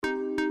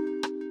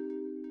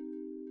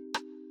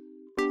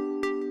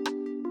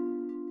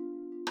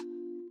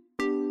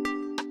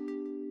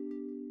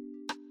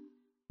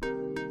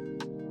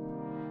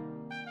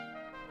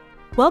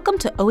Welcome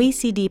to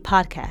OECD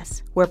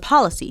Podcasts, where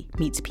policy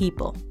meets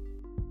people.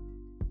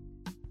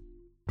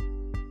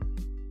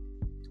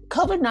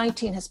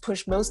 COVID-19 has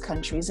pushed most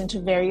countries into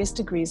various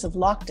degrees of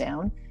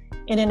lockdown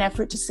in an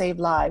effort to save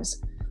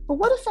lives. But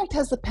what effect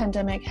has the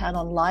pandemic had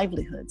on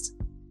livelihoods?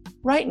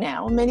 Right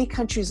now, many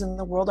countries in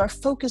the world are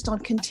focused on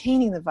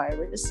containing the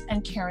virus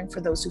and caring for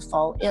those who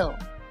fall ill.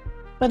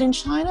 But in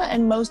China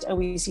and most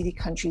OECD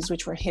countries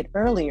which were hit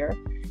earlier,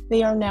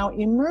 they are now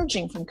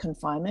emerging from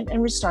confinement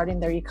and restarting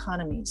their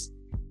economies.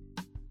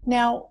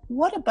 Now,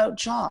 what about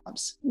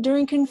jobs?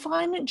 During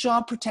confinement,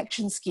 job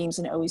protection schemes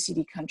in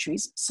OECD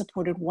countries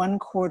supported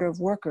 1/4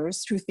 of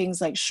workers through things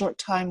like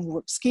short-time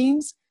work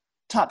schemes,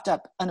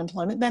 topped-up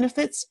unemployment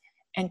benefits,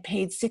 and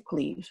paid sick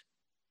leave.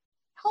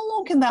 How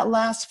long can that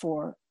last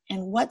for,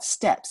 and what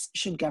steps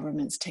should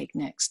governments take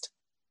next?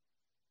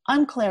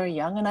 I'm Clara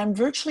Young, and I'm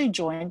virtually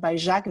joined by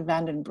Jacques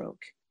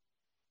Broek.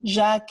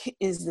 Jacques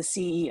is the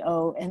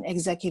CEO and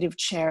Executive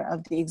Chair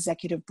of the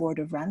Executive Board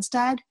of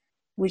Randstad,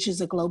 which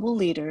is a global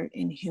leader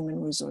in human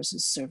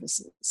resources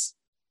services.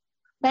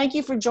 Thank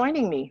you for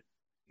joining me.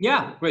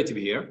 Yeah, great to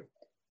be here.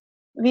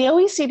 The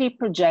OECD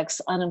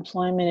projects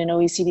unemployment in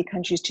OECD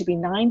countries to be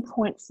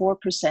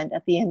 9.4%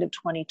 at the end of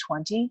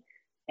 2020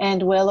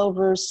 and well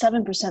over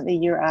 7% the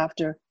year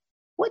after.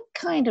 What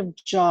kind of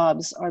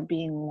jobs are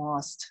being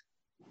lost?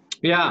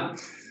 Yeah,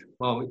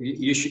 well,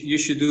 you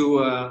should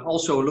do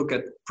also look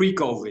at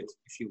pre-COVID,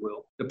 if you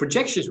will. The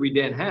projections we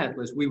then had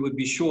was we would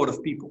be short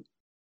of people,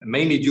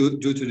 mainly due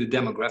to the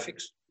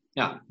demographics.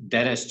 Yeah,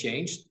 that has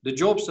changed. The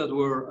jobs that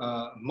were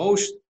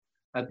most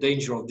at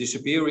danger of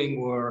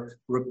disappearing were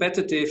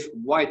repetitive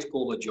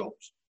white-collar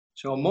jobs.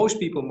 So most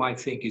people might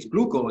think it's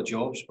blue-collar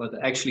jobs, but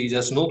actually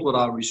that's not what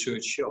our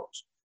research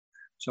shows.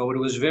 So it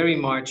was very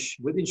much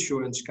with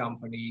insurance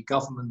company,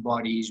 government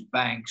bodies,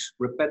 banks,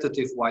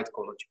 repetitive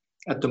white-collar jobs.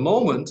 At the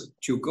moment,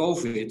 due to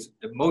COVID,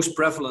 the most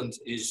prevalent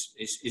is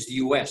the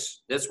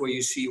US. That's where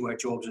you see where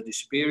jobs are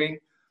disappearing.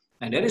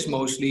 And that is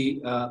mostly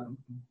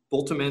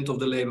bottom end of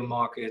the labor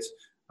market,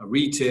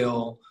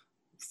 retail,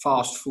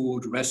 fast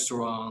food,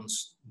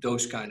 restaurants,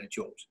 those kind of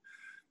jobs.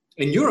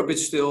 In Europe,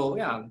 it's still,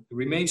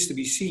 remains to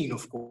be seen,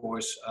 of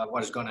course,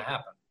 what is going to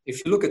happen. If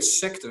you look at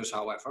sectors,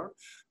 however,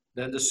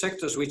 then the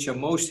sectors which are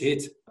most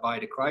hit by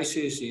the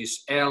crisis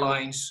is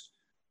airlines,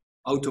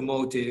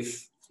 automotive,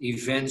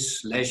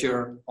 events,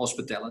 leisure,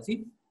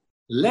 hospitality.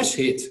 Less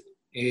hit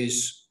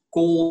is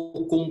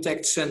call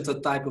contact center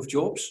type of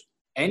jobs.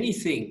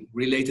 Anything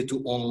related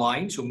to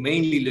online, so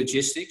mainly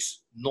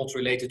logistics, not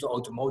related to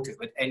automotive,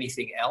 but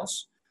anything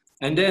else.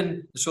 And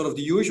then sort of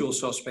the usual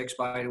suspects,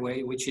 by the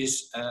way, which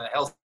is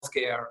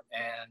healthcare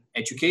and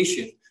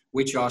education,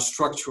 which are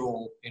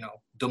structural,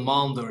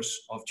 demanders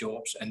of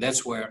jobs. And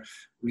that's where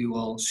we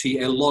will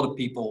see a lot of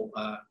people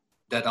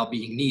that are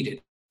being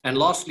needed. And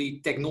lastly,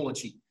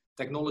 technology.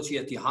 Technology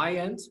at the high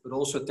end, but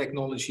also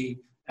technology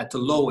at the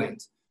low end.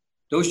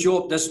 Those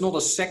jobs, that's not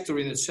a sector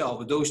in itself,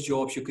 but those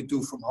jobs you could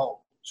do from home.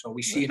 So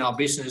we see in our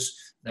business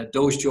that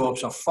those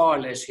jobs are far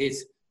less hit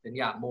than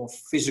more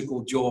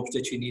physical jobs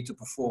that you need to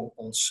perform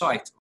on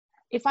site.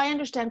 If I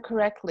understand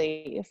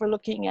correctly, if we're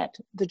looking at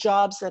the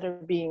jobs that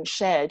are being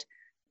shed,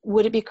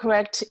 would it be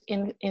correct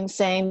in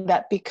saying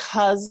that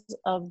because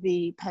of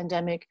the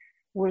pandemic,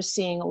 we're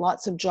seeing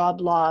lots of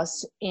job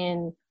loss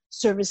in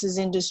services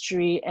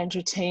industry,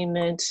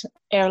 entertainment,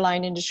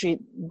 airline industry,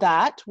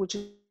 which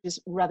is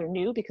rather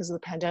new because of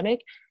the pandemic.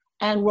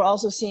 And we're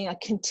also seeing a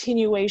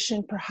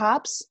continuation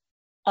perhaps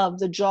of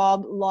the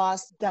job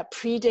loss that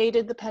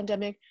predated the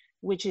pandemic,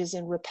 which is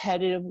in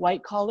repetitive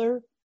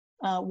white-collar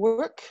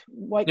work,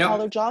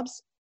 white-collar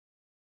jobs?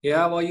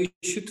 Yeah, well, you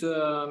should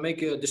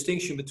make a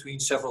distinction between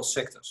several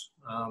sectors.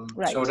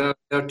 Right. So there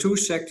are two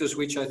sectors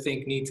which I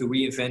think need to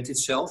reinvent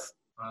itself.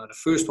 The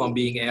first one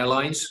being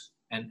airlines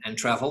and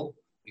travel,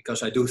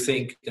 because I do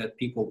think that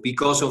people,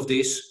 because of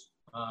this,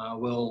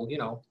 will,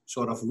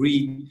 sort of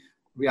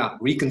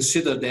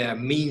reconsider their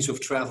means of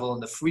travel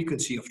and the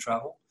frequency of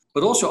travel.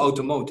 But also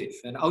automotive.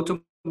 And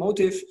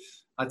automotive,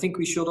 I think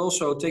we should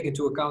also take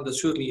into account that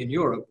certainly in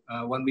Europe,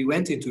 when we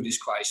went into this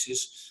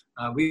crisis,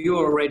 we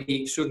were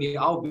already, certainly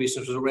our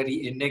business was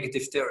already in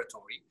negative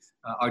territory.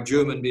 Our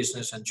German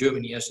business and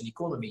Germany as an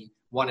economy,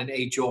 1 in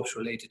 8 jobs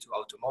related to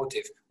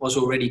automotive, was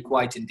already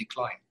quite in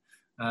decline.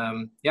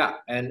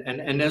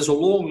 And there's a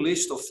long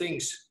list of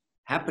things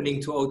happening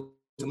to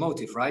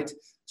automotive, right?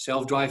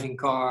 Self-driving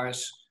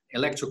cars,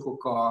 electrical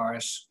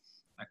cars,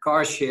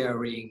 car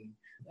sharing,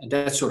 and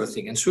that sort of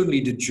thing. And certainly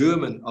the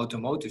German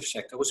automotive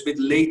sector was a bit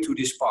late to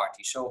this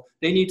party. So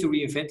they need to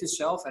reinvent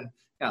itself, and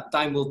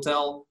time will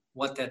tell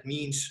what that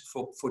means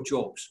for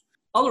jobs.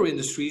 Other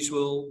industries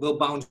will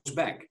bounce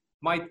back.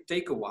 Might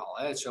take a while.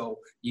 So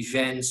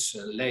events,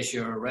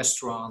 leisure,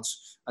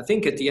 restaurants. I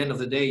think at the end of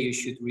the day, you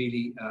should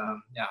really,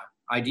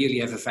 ideally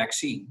have a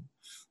vaccine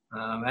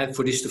and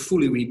for this to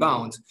fully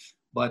rebound.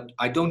 But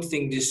I don't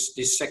think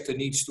this sector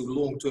needs to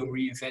long-term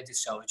reinvent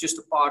itself. It's just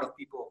a part of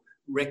people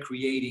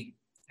recreating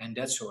and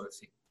that sort of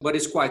thing. But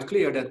it's quite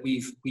clear that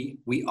we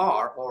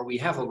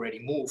have already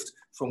moved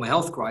from a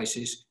health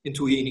crisis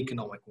into an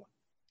economic one.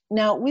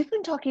 Now, we've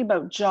been talking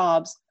about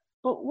jobs,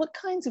 but what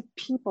kinds of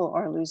people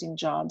are losing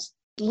jobs?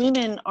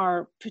 Women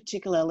are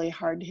particularly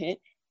hard hit.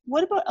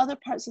 What about other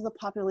parts of the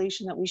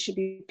population that we should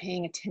be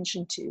paying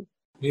attention to?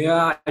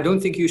 Yeah, I don't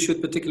think you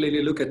should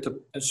particularly look at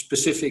a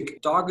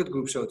specific target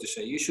group, so to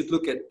say. You should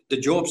look at the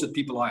jobs that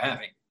people are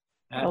having.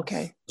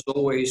 Okay. As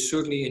always,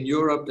 certainly in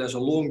Europe, there's a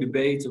long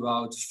debate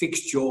about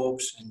fixed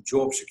jobs and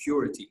job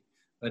security.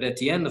 But at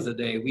the end of the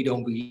day, we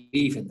don't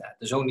believe in that.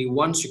 There's only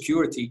one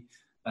security,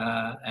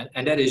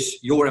 and that is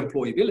your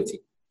employability.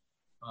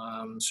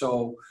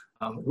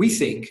 We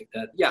think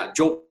that, yeah,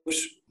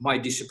 jobs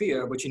might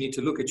disappear, but you need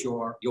to look at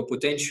your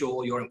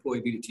potential, your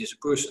employability as a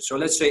person. So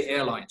let's say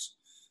airlines.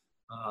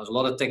 There's a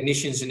lot of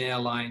technicians in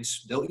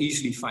airlines. They'll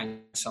easily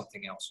find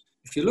something else.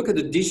 If you look at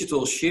the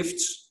digital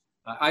shifts,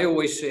 I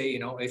always say,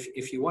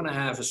 if you want to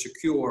have a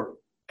secure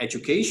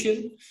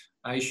education,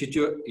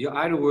 you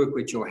either work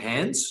with your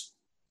hands,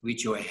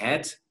 with your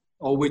head,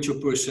 or with your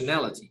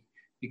personality.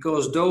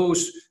 Because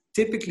those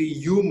typically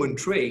human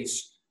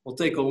traits will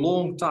take a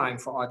long time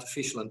for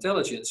artificial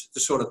intelligence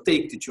to sort of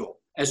take the job,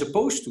 as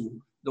opposed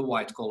to the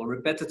white-collar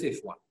repetitive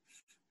one.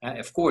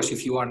 Of course,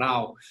 if you are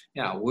now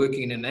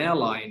working in an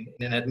airline,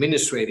 in an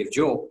administrative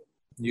job,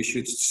 you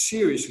should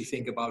seriously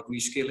think about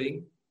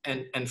reskilling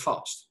and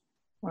fast.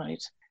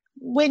 Right.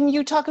 When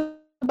you talk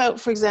about,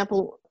 for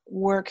example,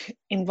 work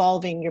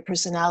involving your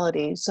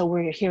personality, so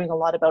we're hearing a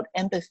lot about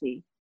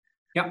empathy,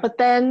 but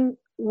then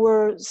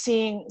we're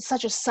seeing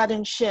such a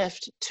sudden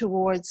shift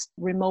towards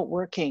remote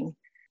working.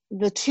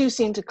 The two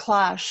seem to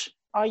clash.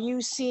 Do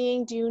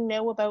you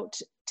know about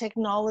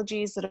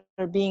technologies that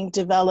are being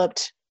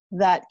developed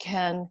that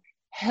can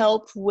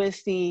help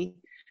with the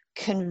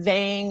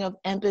conveying of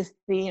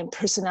empathy and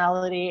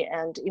personality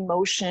and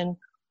emotion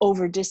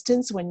over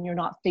distance when you're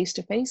not face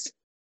to face?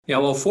 Yeah,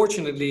 well,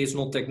 fortunately, it's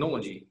not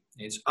technology.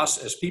 It's us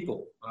as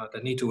people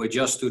that need to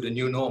adjust to the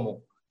new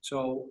normal.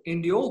 So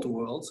in the old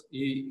world,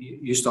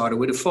 you started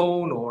with a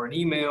phone or an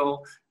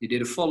email, you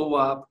did a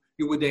follow-up,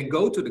 you would then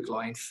go to the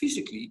client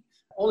physically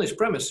on his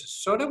premises.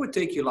 So that would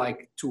take you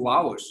like 2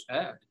 hours,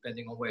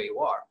 depending on where you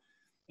are.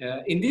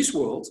 In this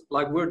world,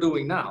 like we're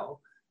doing now,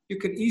 you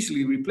can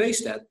easily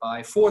replace that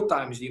by 4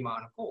 times the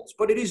amount of calls.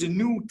 But it is a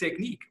new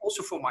technique.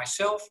 Also for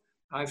myself,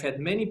 I've had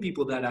many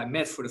people that I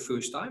met for the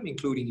first time,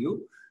 including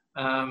you.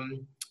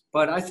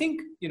 But I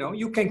think,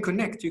 you can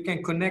connect. You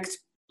can connect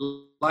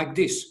like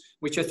this,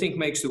 which I think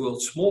makes the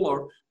world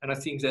smaller. And I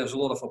think there's a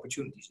lot of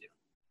opportunities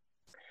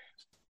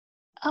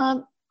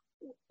there.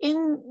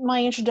 In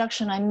my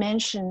introduction, I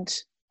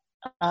mentioned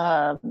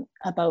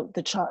about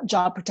the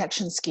job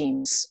protection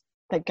schemes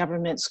that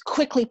governments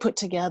quickly put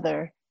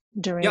together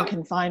during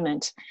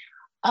confinement.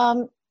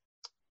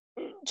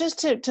 Just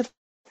to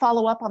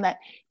follow up on that,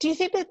 do you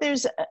think that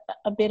there's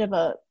a bit of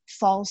a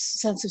false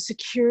sense of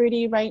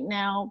security right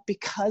now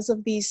because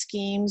of these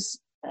schemes?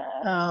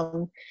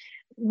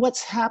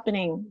 What's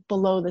happening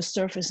below the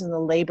surface in the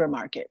labor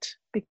market?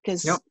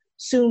 Because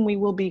soon we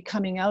will be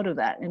coming out of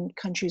that, and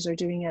countries are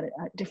doing it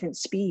at different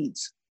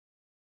speeds.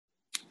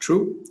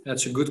 True,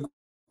 that's a good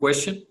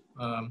question.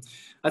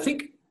 I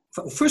think,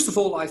 first of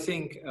all,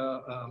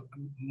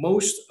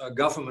 most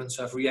governments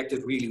have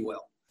reacted really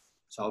well.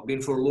 So I've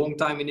been for a long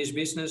time in this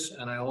business,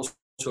 and I also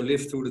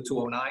lived through the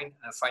 2009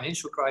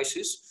 financial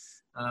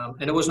crisis,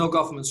 and there was no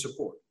government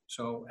support.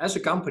 So as a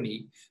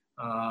company,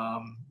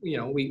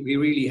 we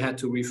really had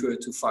to refer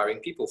to firing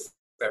people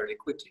fairly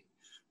quickly.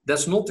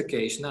 That's not the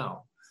case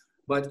now.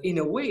 But in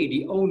a way,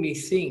 the only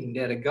thing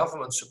that a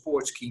government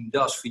support scheme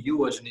does for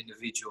you as an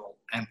individual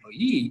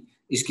employee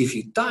is give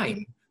you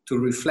time to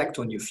reflect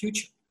on your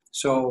future.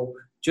 So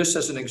just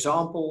as an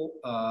example,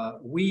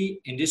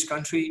 we in this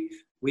country,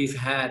 we've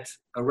had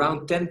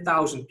around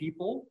 10,000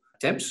 people,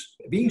 temps,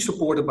 being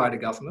supported by the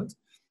government.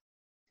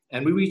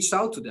 And we reached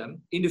out to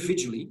them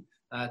individually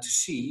to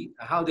see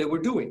how they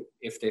were doing,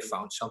 if they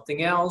found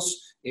something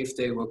else, if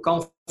they were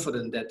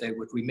confident that they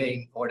would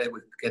remain or they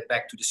would get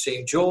back to the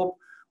same job,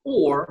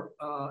 or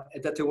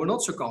that they were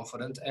not so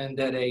confident and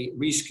that a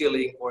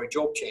reskilling or a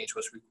job change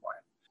was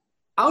required.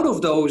 Out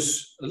of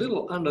those a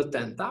little under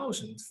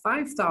 10,000,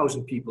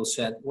 5,000 people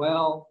said,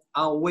 well,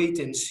 I'll wait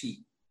and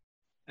see.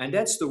 And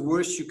that's the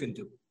worst you can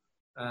do.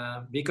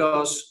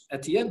 Because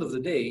at the end of the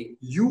day,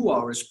 you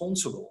are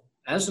responsible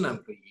as an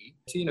employee,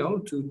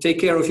 to take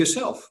care of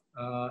yourself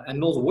and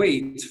not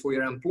wait for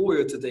your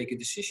employer to take a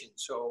decision.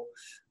 So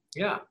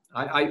yeah,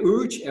 I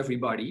urge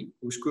everybody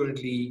who's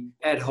currently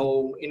at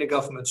home in a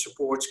government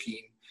support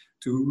scheme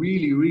to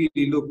really,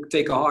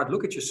 take a hard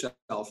look at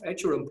yourself,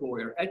 at your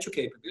employer, at your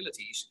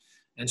capabilities,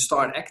 and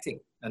start acting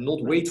and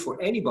not wait for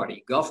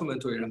anybody,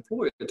 government or your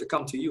employer, to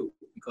come to you,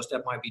 because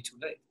that might be too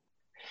late.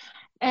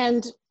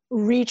 And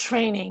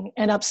retraining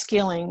and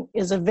upskilling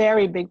is a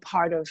very big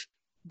part of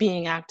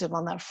being active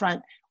on that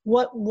front.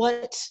 What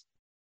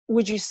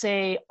would you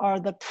say are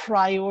the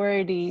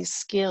priority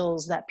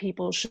skills that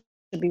people should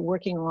be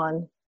working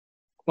on?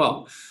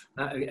 Well,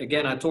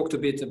 again, I talked a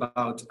bit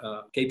about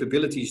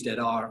capabilities that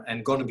are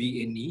and going to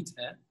be in need.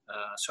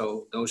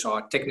 So those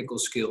are technical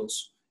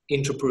skills,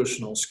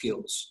 interpersonal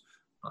skills.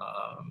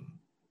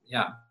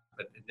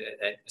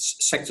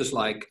 sectors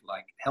like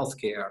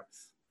healthcare,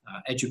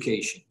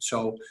 education.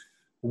 So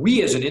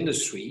we as an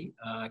industry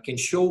can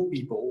show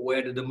people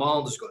where the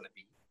demand is going to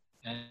be.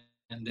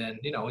 And then,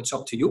 it's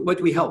up to you,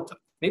 but we help them.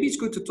 Maybe it's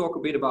good to talk a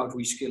bit about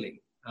reskilling.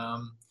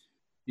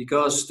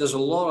 Because there's a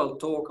lot of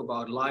talk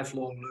about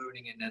lifelong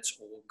learning, and that's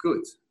all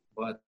good.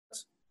 But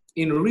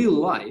in real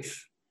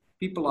life,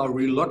 people are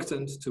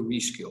reluctant to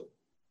reskill.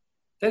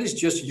 That is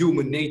just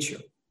human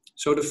nature.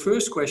 So the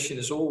first question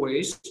is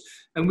always,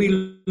 and we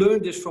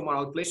learned this from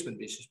our outplacement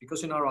business,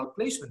 because in our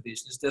outplacement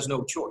business, there's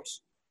no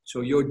choice.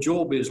 So your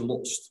job is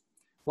lost.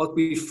 What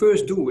we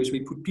first do is we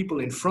put people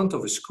in front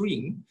of a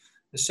screen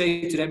and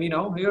say to them,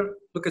 here,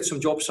 look at some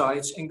job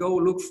sites and go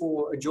look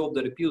for a job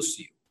that appeals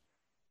to you.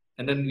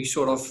 And then we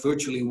sort of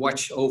virtually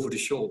watch over the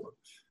shoulder.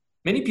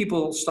 Many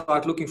people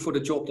start looking for the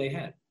job they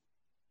had,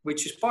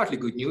 which is partly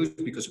good news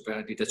because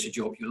apparently that's a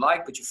job you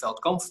like, but you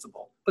felt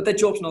comfortable. But that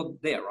job's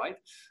not there, right?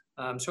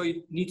 So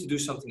you need to do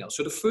something else.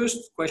 So the first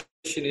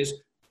question is,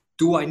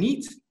 do I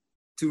need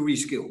to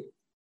reskill?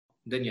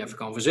 Then you have a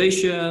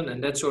conversation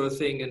and that sort of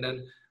thing. And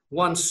then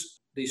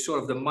once the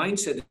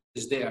mindset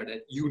is there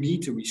that you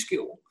need to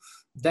reskill,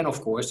 then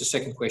of course the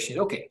second question is,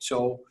 okay,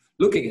 so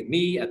looking at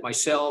me, at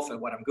myself,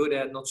 and what I'm good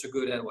at, not so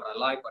good at, what I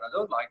like, what I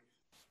don't like,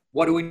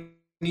 what do we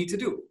need to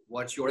do?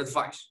 What's your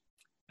advice?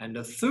 And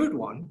the third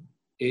one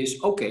is,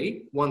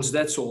 okay, once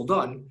that's all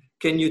done,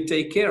 can you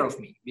take care of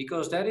me?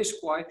 Because that is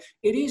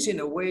it is in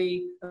a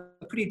way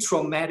a pretty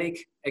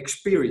traumatic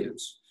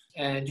experience.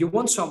 And you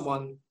want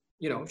someone,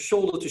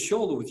 shoulder to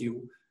shoulder with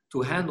you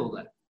to handle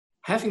that.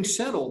 Having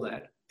said all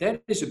that,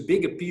 that is a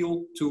big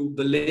appeal to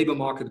the labor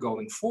market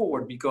going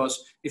forward,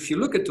 because if you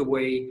look at the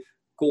way,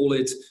 call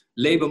it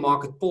labor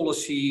market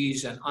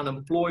policies and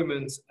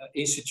unemployment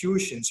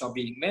institutions are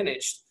being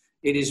managed,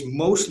 it is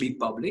mostly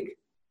public,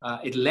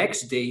 it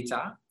lacks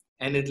data,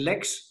 and it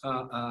lacks,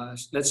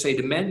 let's say,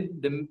 the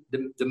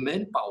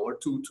manpower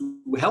to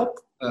help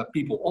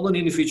people on an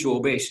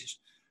individual basis.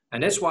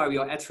 And that's why we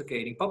are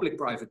advocating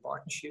public-private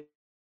partnership,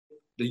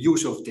 the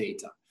use of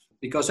data.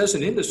 Because as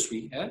an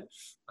industry,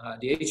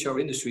 the HR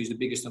industry is the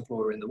biggest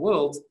employer in the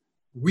world,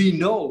 we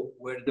know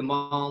where the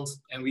demand,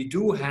 and we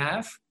do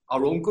have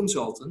our own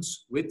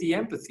consultants with the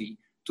empathy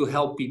to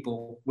help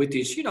people with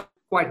this,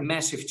 quite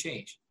massive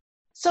change.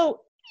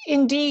 So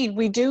indeed,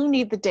 we do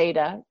need the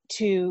data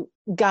to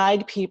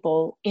guide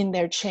people in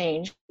their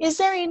change. Is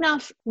there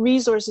enough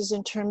resources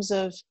in terms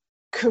of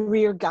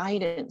career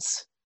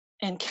guidance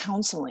and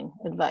counseling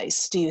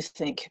advice, do you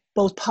think,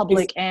 both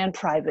public and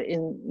private?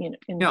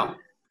 No.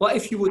 Well,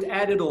 if you would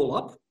add it all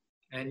up,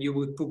 and you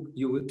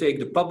would take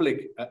the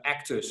public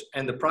actors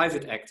and the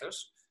private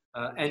actors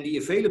and the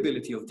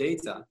availability of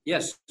data,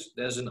 yes,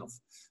 there's enough.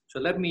 So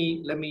let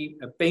me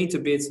paint a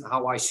bit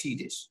how I see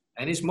this,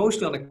 and it's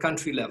mostly on a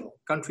country level.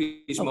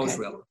 Country is most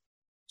relevant.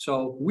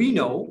 So we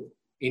know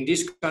in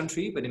this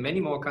country, but in many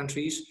more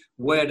countries,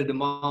 where the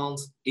demand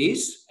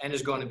is and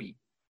is going to be.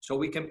 So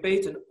we can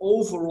paint an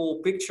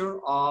overall picture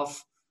of,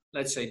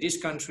 let's say,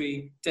 this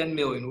country, 10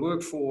 million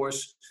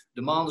workforce,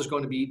 demand is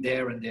going to be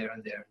there and there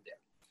and there and there.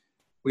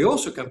 We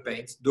also can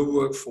paint the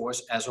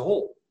workforce as a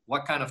whole.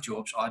 What kind of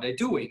jobs are they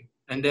doing?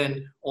 And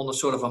then on a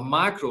sort of a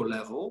macro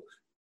level,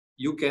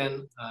 you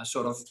can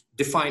sort of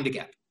define the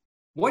gap.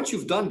 Once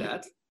you've done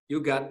that, you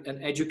got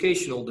an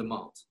educational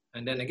demand.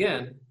 And then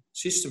again,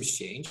 systems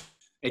change.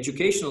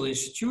 Educational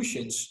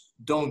institutions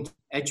don't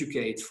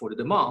educate for the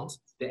demand.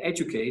 They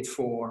educate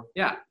for,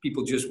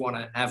 people just want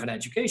to have an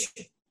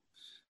education.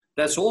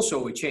 That's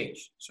also a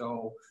change.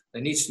 So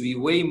there needs to be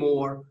way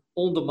more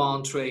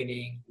on-demand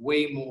training,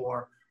 way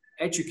more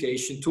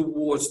education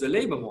towards the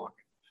labor market.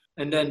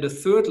 And then the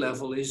third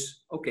level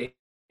is, okay,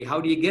 how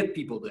do you get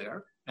people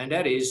there? And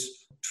that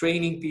is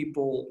training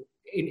people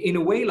in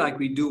a way like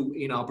we do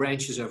in our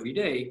branches every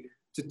day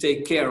to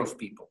take care of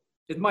people.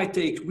 It might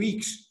take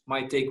weeks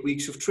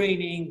of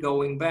training,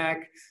 going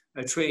back,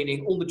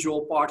 training on the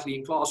job, partly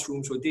in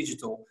classrooms or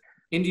digital.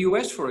 In the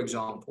US, for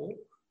example,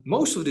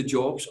 most of the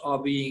jobs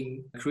are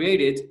being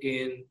created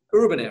in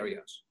urban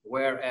areas,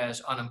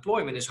 whereas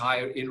unemployment is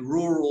higher in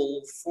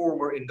rural,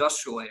 former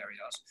industrial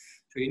areas.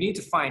 So you need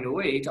to find a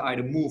way to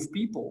either move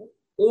people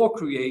or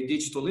create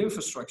digital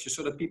infrastructure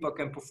so that people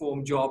can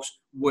perform jobs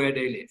where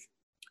they live.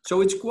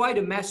 So it's quite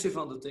a massive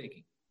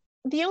undertaking.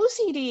 The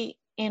OECD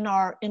in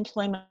our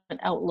employment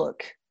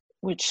outlook,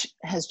 which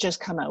has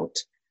just come out,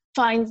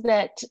 finds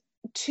that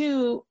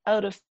 2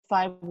 out of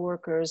 5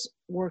 workers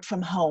worked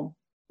from home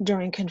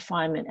during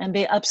confinement, and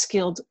they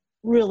upskilled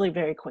really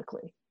very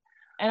quickly.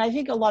 And I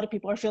think a lot of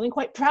people are feeling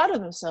quite proud of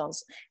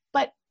themselves.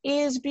 But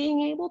is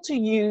being able to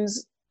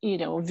use,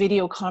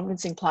 video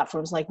conferencing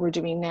platforms like we're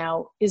doing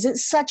now, is it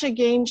such a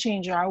game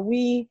changer? Are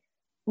we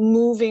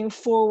moving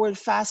forward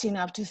fast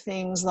enough to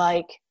things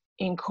like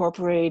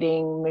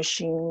incorporating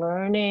machine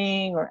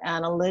learning or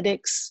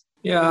analytics?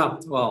 Yeah,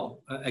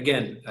 well,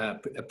 again,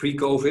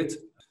 pre-COVID,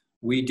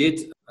 we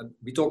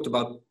talked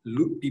about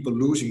people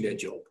losing their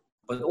job.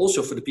 But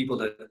also for the people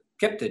that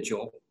kept their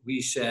job,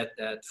 we said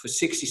that for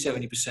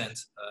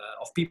 60-70%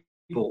 of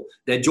people,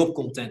 their job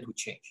content would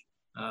change.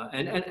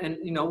 And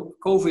you know,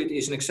 COVID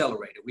is an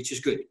accelerator, which is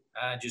good.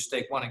 Just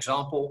take one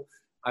example.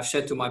 I've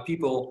said to my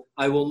people,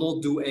 I will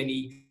not do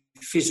any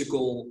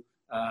physical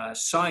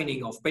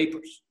signing of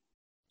papers.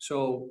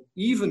 So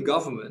even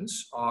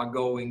governments are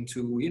going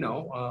to, you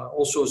know,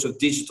 all sorts of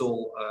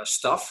digital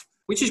stuff,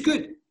 which is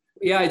good.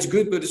 Yeah, it's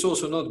good, but it's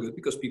also not good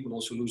because people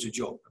also lose a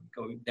job.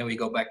 Then we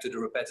go back to the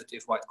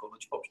repetitive white-collar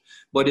jobs.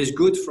 But it's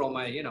good from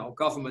a, you know,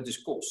 government is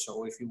cost.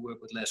 So if you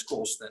work with less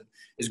cost, then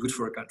it's good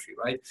for a country,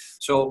 right?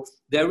 So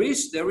there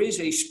is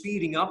a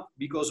speeding up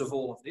because of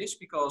all of this,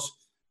 because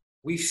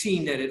we've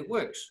seen that it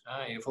works.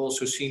 You've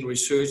also seen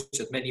research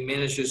that many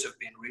managers have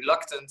been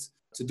reluctant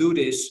to do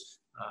this,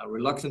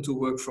 reluctant to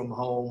work from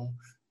home.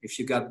 If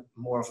you got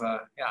more of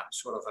a,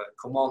 sort of a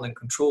command and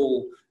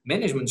control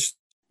management,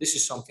 this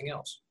is something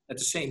else. At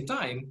the same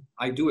time,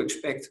 I do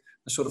expect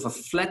a sort of a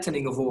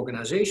flattening of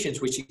organizations,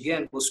 which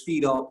again will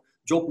speed up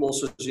job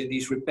losses in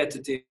these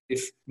repetitive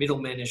middle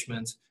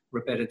management,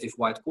 repetitive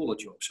white-collar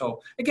jobs. So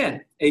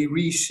again, a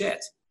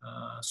reset.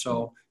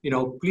 So, you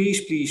know, please,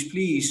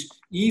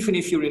 even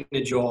if you're in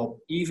a job,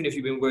 even if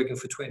you've been working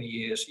for 20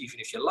 years, even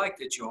if you like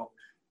the job,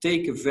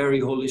 take a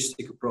very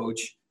holistic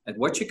approach at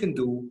what you can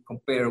do,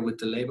 compare with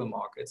the labor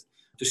market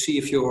to see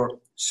if you're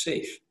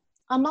safe.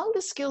 Among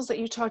the skills that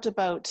you talked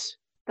about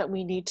that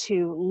we need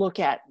to look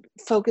at,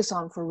 focus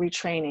on for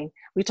retraining,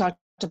 we talked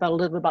about a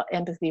little bit about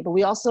empathy, but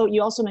you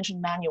also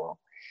mentioned manual.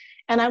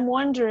 And I'm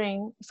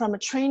wondering, from a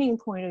training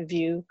point of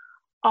view,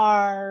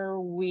 are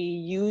we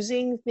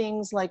using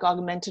things like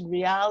augmented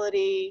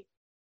reality,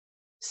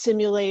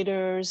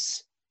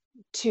 simulators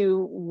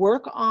to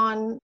work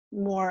on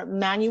more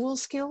manual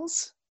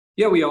skills?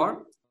 Yeah, we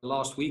are.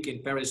 Last week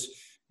in Paris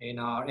in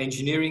our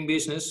engineering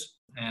business,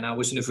 and I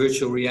was in a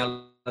virtual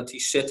reality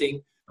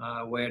setting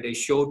where they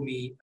showed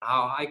me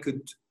how I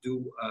could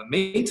do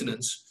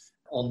maintenance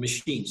on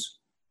machines.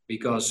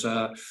 Because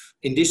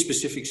in this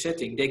specific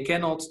setting, they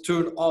cannot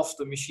turn off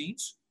the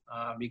machines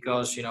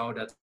because, you know,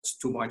 that's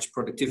too much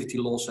productivity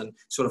loss and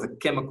sort of a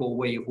chemical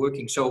way of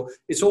working. So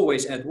it's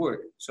always at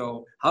work.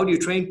 So how do you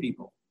train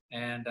people?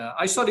 And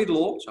I studied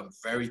law, so I'm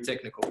very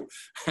technical.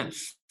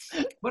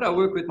 But I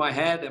work with my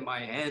head and my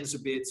hands a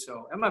bit,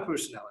 so, and my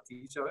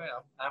personality. So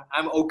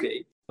I'm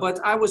okay. But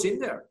I was in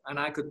there and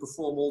I could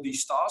perform all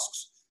these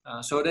tasks.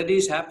 So that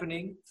is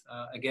happening.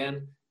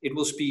 Again, it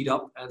will speed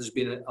up. And there's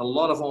been a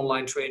lot of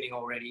online training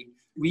already.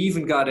 We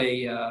even got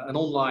an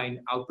online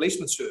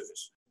outplacement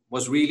service. It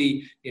was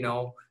really, you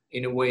know,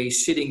 in a way,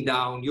 sitting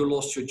down, you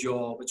lost your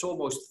job. It's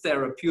almost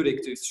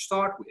therapeutic to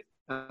start with.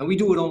 And we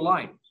do it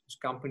online. This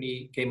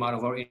company came out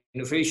of our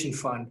innovation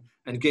fund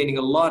and gaining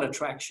a lot of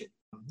traction.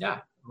 Yeah,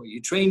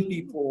 you train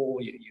people,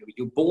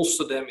 you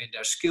bolster them in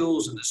their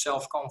skills and their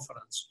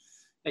self-confidence.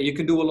 And you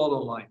can do a lot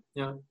online.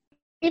 Yeah.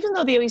 Even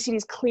though the OECD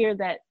is clear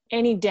that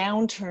any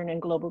downturn in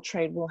global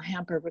trade will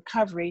hamper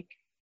recovery,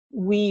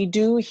 we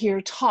do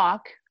hear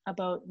talk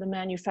about the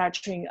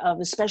manufacturing of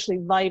especially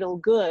vital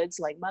goods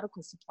like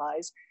medical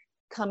supplies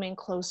coming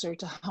closer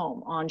to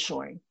home,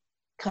 onshoring.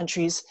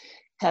 Countries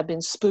have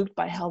been spooked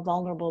by how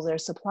vulnerable their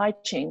supply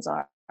chains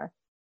are.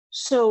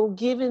 So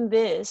given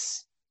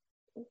this,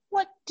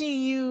 what do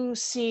you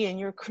see in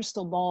your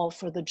crystal ball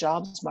for the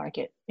jobs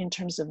market in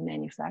terms of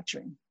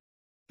manufacturing?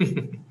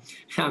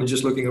 I'm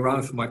just looking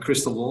around for my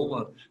crystal ball,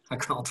 but I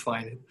can't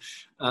find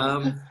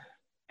it.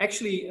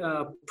 Actually,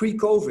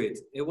 pre-COVID,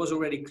 it was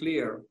already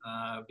clear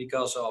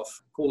because of,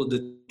 call it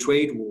the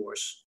trade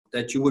wars,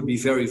 that you would be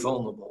very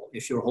vulnerable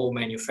if your whole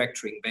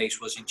manufacturing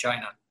base was in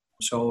China.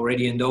 So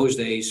already in those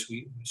days,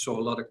 we saw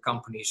a lot of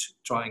companies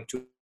trying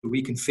to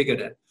reconfigure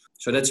that.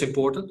 So that's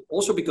important.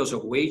 Also because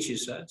of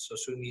wages. So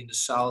certainly in the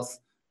south,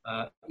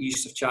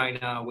 east of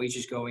China,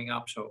 wages going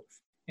up. So,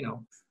 you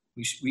know,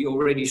 we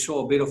already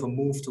saw a bit of a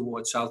move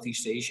towards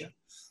Southeast Asia.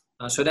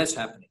 So that's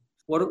happening.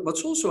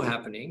 What's also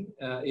happening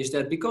is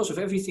that because of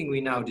everything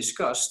we now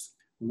discussed,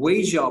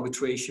 wage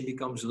arbitration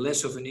becomes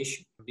less of an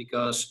issue.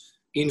 Because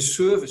in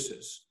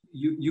services,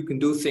 you can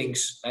do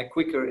things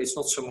quicker. It's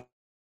not so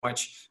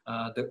much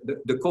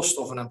the cost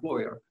of an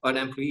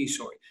employee.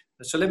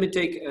 So let me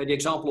take the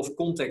example of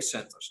contact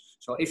centers.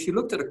 So if you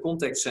looked at a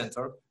contact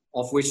center,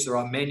 of which there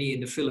are many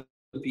in the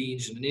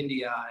Philippines and in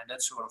India and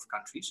that sort of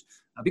countries,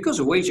 because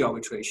of wage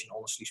arbitration,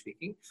 honestly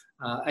speaking,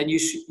 and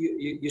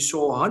you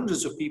saw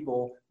hundreds of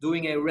people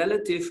doing a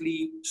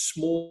relatively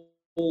small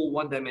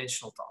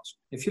one-dimensional task.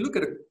 If you look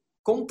at a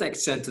contact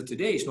center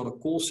today, it's not a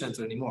call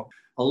center anymore.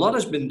 A lot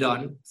has been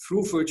done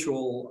through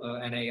virtual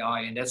and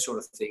AI and that sort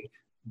of thing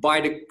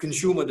by the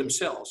consumer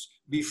themselves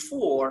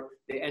before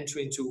they enter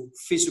into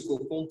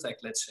physical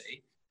contact, let's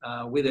say,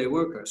 with a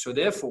worker. So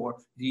therefore,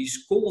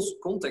 these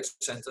contact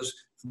centers,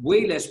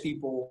 way less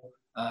people,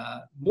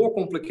 more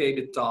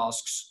complicated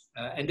tasks,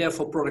 and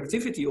therefore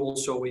productivity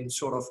also in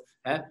sort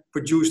of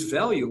produced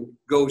value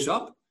goes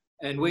up,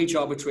 and wage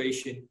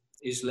arbitration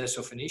is less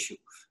of an issue.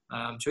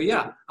 So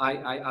yeah,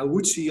 I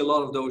would see a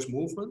lot of those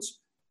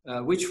movements,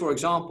 which, for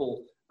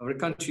example, for a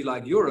country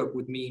like Europe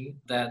would mean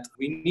that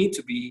we need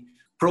to be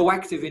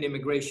proactive in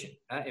immigration.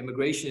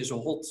 Immigration is a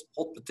hot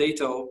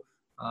potato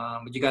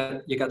But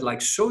you got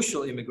like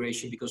social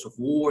immigration because of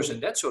wars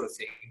and that sort of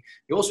thing.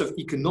 You also have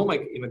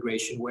economic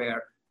immigration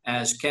where,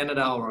 as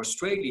Canada or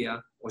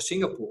Australia or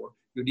Singapore,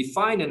 you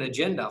define an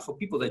agenda for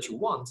people that you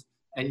want,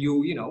 and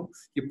you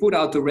put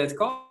out the red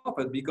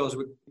carpet because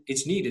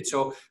it's needed.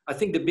 So I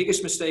think the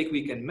biggest mistake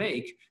we can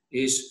make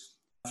is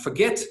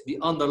forget the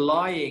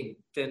underlying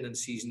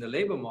tendencies in the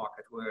labor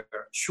market where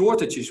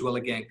shortages will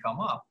again come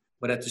up.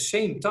 But at the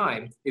same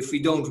time, if we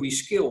don't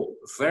reskill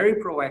very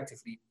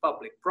proactively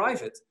public,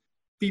 private,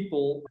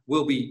 people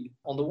will be,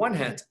 on the one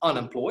hand,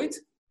 unemployed,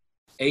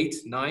 8,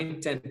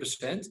 9,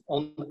 10%.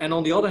 And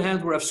on the other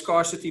hand, we have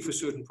scarcity for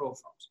certain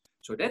profiles.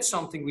 So that's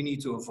something we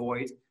need to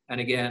avoid.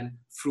 And again,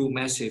 through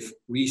massive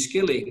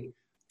reskilling,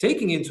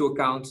 taking into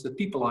account that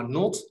people are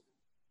not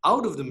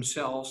out of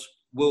themselves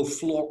will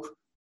flock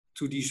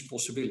to these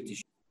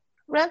possibilities.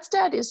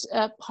 Randstad is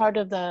a part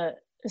of the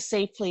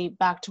Safely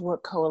Back to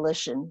Work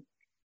Coalition.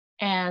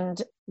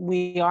 And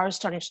we are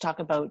starting to talk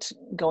about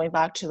going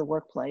back to the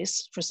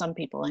workplace, for some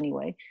people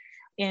anyway.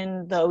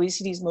 In the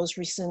OECD's most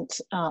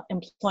recent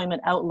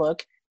employment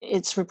outlook,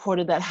 it's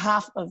reported that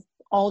half of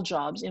all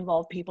jobs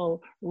involve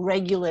people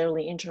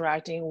regularly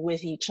interacting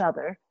with each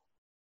other.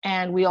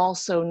 And we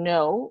also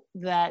know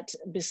that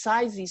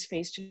besides these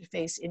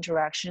face-to-face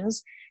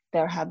interactions,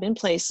 there have been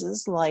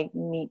places like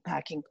meat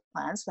packing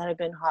plants that have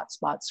been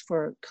hotspots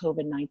for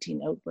COVID-19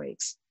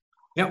 outbreaks.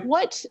 Yep.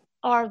 What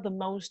are the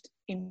most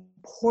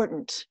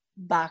important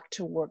back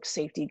to work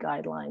safety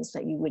guidelines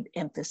that you would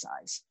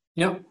emphasize?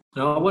 Yeah,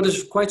 now what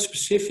is quite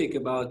specific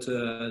about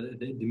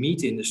the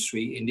meat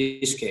industry in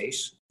this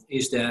case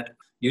is that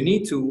you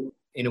need to,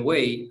 in a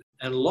way,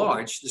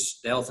 enlarge the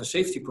health and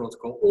safety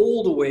protocol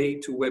all the way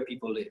to where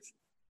people live.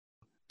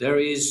 There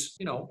is,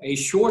 a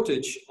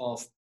shortage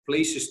of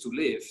places to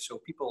live. So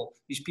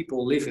these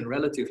people live in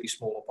relatively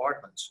small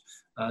apartments.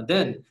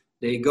 Then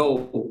they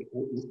go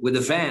with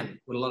a van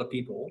with a lot of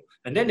people,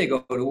 and then they go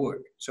to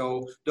work.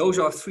 So those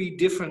are three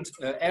different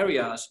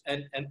areas,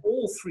 and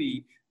all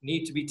three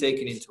need to be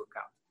taken into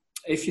account.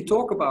 If you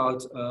talk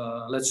about,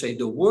 let's say,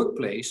 the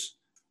workplace,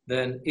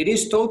 then it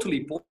is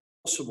totally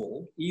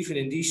possible, even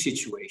in these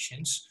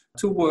situations,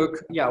 to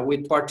work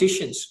with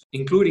partitions,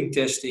 including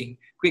testing,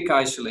 quick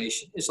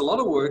isolation. It's a lot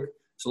of work,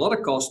 it's a lot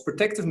of cost,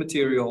 protective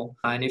material,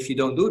 and if you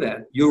don't do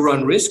that, you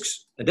run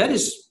risks. And that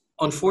is,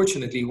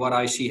 unfortunately, what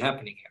I see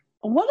happening here.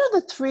 What are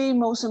the three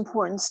most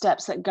important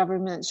steps that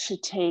governments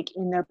should take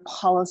in their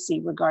policy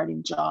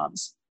regarding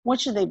jobs?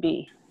 What should they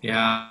be?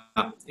 Yeah,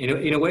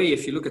 in a way,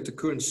 if you look at the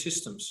current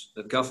systems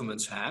that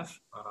governments have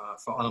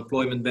for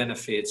unemployment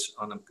benefits,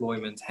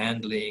 unemployment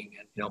handling,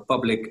 and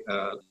public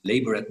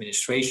labor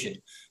administration,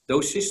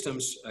 those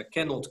systems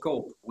cannot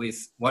cope with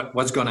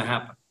what's going to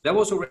happen. That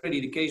was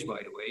already the case,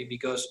 by the way,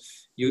 because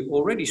you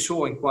already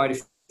saw in quite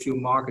a few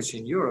markets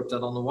in Europe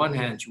that on the one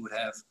hand you would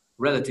have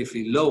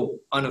relatively low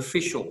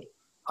unofficial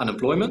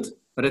unemployment,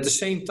 but at the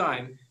same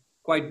time,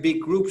 quite big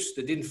groups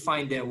that didn't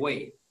find their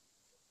way.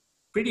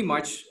 Pretty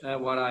much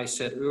what I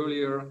said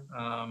earlier,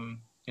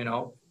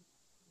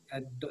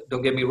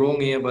 don't get me wrong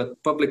here,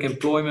 but public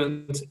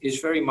employment is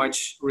very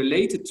much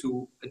related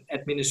to an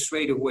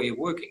administrative way of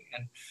working.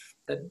 And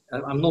that,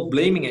 I'm not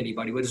blaming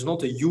anybody, but it's not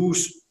the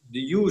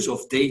use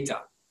of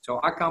data. So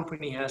our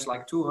company has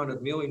like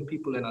 200 million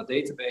people in our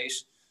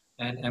database.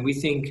 And we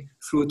think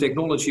through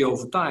technology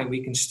over time,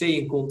 we can stay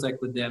in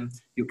contact with them.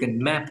 You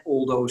can map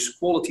all those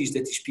qualities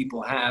that these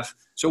people have.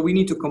 So we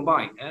need to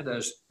combine.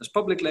 There's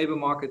public labor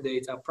market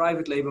data,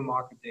 private labor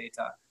market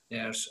data.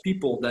 There's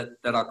people that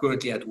are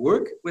currently at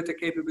work with their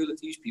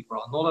capabilities. People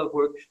are not at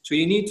work. So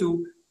you need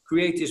to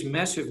create this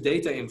massive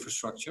data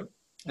infrastructure.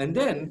 And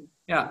then,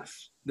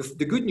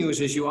 the good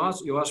news is you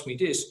asked me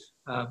this.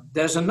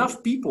 There's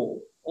enough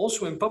people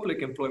also in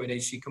public employment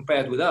agency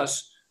compared with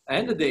us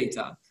and the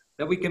data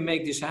that we can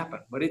make this happen.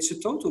 But it's a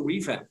total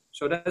revamp.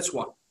 So that's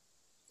one.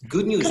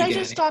 Good news Could again. I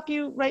just stop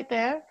you right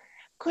there?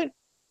 Could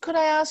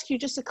I ask you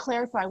just to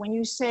clarify, when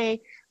you say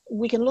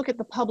we can look at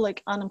the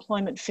public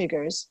unemployment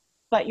figures,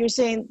 but you're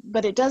saying,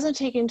 but it doesn't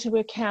take into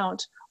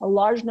account a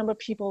large number of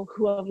people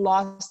who have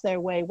lost their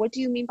way. What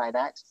do you mean by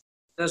that?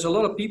 There's a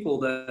lot of people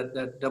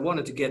that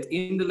wanted to get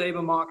in the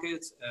labor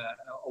market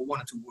or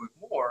wanted to work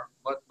more,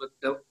 but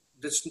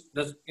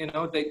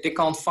they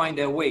can't find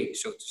their way,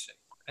 so to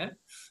say.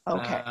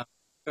 Okay.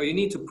 So you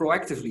need to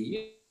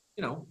proactively,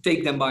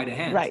 take them by the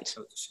hand, right.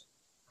 so to say.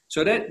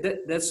 So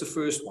that's the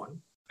first one.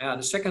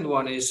 The second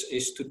one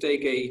is to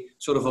take a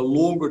sort of a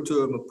longer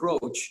term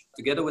approach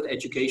together with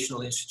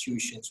educational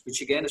institutions,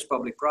 which again is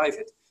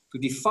public-private, to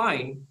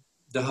define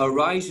the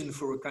horizon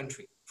for a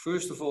country.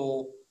 First of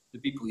all, the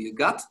people you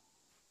got,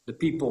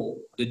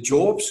 the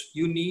jobs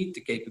you need,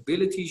 the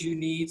capabilities you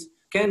need.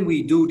 Can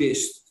we do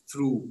this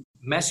through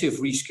massive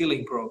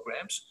reskilling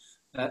programs?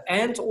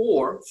 And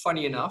or,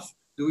 funny enough,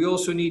 do we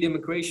also need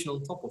immigration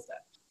on top of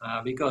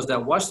that? Because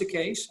that was the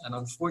case, and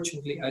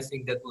unfortunately, I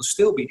think that will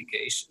still be the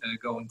case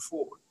going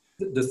forward.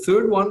 The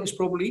third one is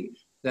probably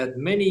that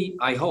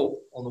I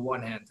hope, on the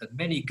one hand, that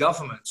many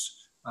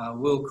governments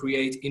will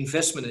create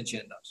investment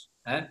agendas.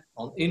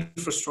 on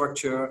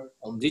infrastructure,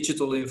 on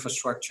digital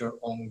infrastructure,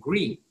 on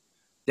green.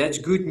 That's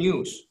good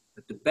news.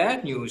 But the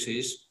bad news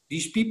is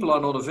these people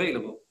are not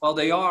available. Well,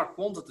 they are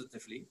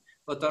quantitatively,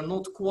 but they're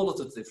not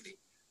qualitatively.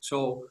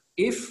 So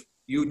if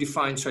you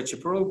define such a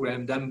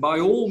program, then by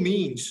all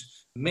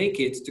means, make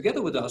it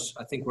together with us.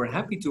 I think we're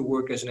happy to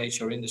work as an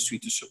HR industry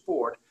to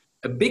support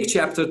a big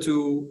chapter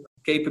to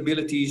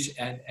capabilities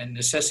and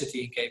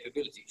necessity and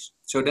capabilities.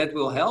 So that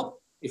will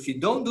help. If you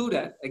don't do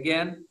that,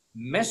 again,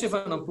 massive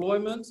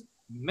unemployment,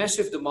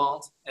 massive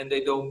demand, and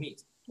they don't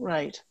meet.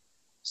 Right.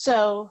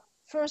 So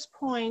first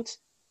point,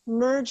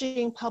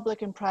 merging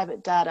public and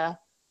private data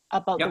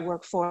about the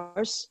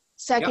workforce.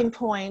 Second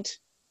point,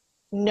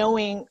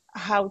 knowing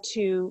how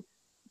to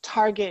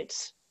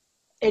target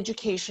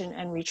education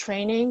and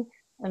retraining.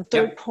 And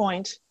third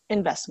point,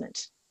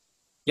 investment.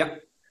 Yeah.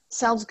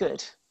 Sounds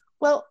good.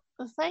 Well,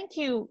 thank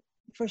you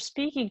for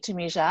speaking to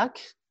me, Jacques.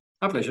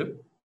 My pleasure.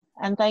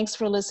 And thanks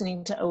for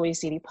listening to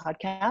OECD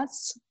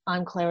Podcasts.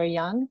 I'm Clara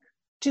Young.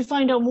 To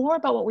find out more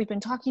about what we've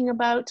been talking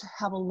about,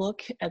 have a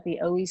look at the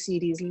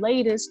OECD's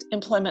latest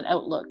Employment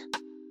Outlook.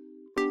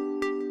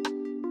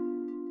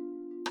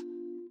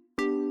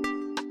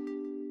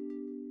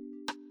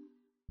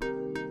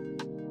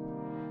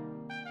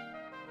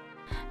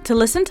 To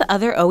listen to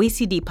other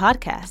OECD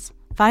podcasts,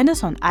 find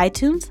us on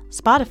iTunes,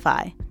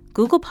 Spotify,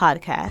 Google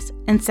Podcasts,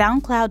 and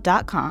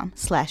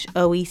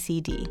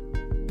SoundCloud.com/OECD.